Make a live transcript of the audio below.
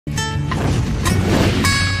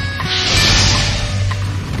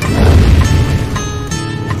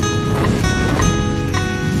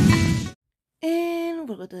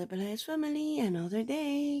Welcome to the Pelaez family. Another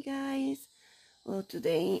day, guys. Well,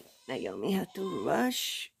 today Naomi had to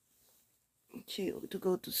rush to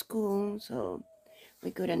go to school, so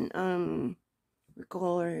we couldn't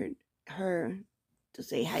record her to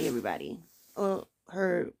say hi everybody. Oh,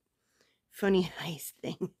 her funny heist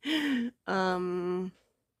thing. But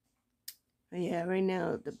yeah, right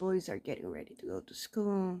now the boys are getting ready to go to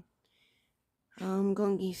school.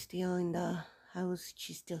 Gongi's still in the house.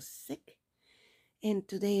 She's still sick. And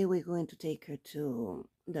today we're going to take her to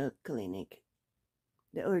the clinic,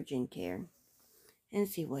 the urgent care, and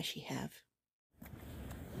see what she have.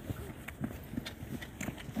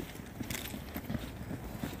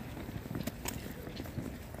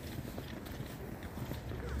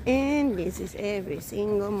 And this is every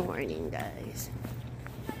single morning, guys.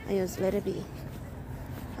 I just let it be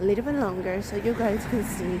a little bit longer so you guys can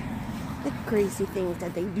see the crazy things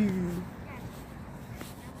that they do.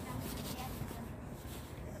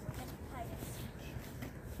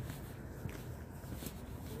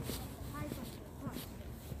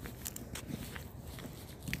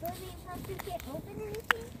 Can't open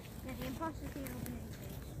anything? Yeah, the imposter can't open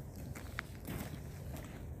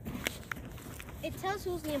anything. It tells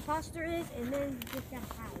who the imposter is, and then you just gotta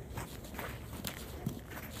hide.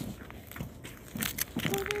 So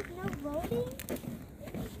there's no voting?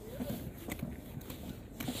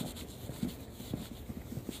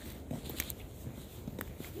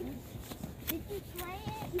 Did you play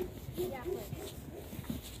it? Yeah, play it.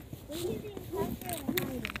 When you the imposter and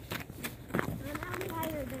hiding. I'm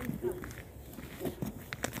outsider than some.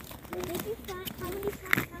 Did you find how many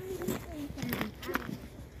people you found? I don't know.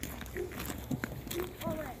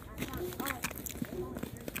 Oh, right. I found all.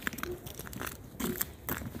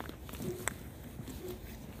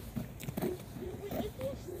 Wait, if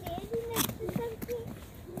you're standing next to something,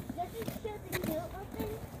 does it show the kill open?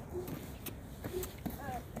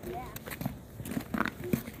 Yeah.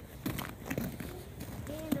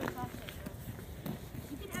 And the crosshair.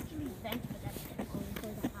 You can actually vent, but that's only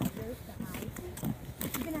for the hiders to hide.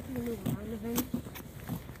 You can actually move around the vent.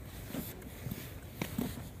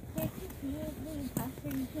 Can't you see the imposter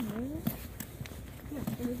you can move? Yeah,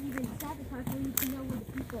 there's even sabotage where you can know where the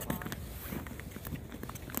people are.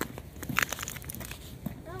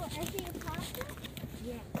 Oh, I see imposter?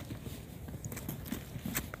 Yeah.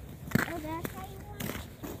 Oh, that's how you want it?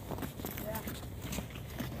 Yeah.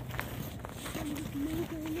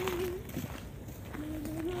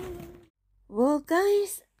 Well,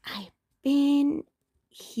 guys, I've been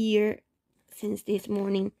here since this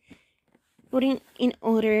morning, putting in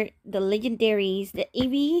order the legendaries, the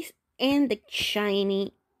EVs, and the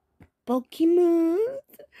shiny Pokemon.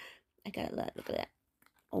 I got a lot. Look at that.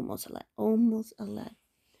 Almost a lot. Almost a lot.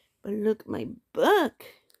 But look, my book.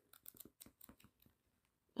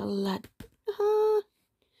 A lot.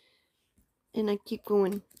 And I keep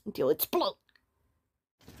going until it explodes.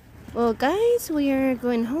 Well, guys, we are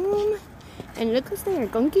going home. And look who's there.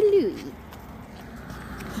 Gonky Louie.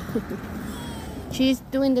 She's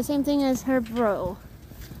doing the same thing as her bro.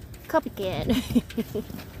 Copycat.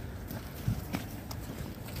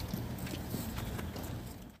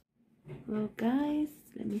 Well, guys,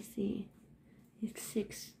 let me see. It's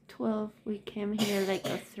 6:12. We came here like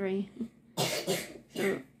a 3.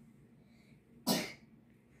 So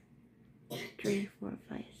 3, 4,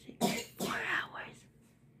 5, 6, 4 hours.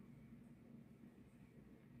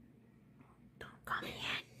 Don't come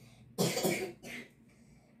yet.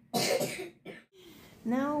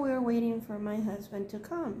 Now we're waiting for my husband to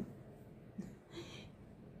come.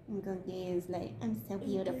 And Gongi is like, I'm so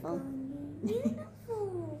beautiful.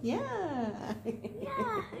 Beautiful. Yeah.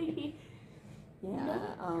 Yeah.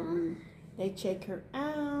 Yeah. They check her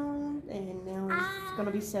out, and now it's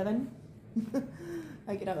gonna be 7.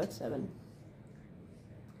 I get out at 7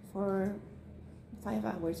 for 5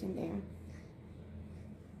 hours in there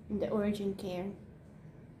in the urgent care.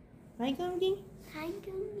 Right, Gongi? Hi,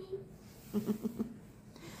 Gummy.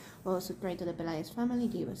 Well, subscribe to the Pelaez family.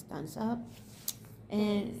 Give us thumbs up.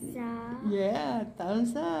 And Thumbs up. yeah,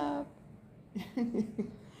 thumbs up.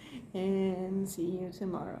 And see you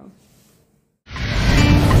tomorrow.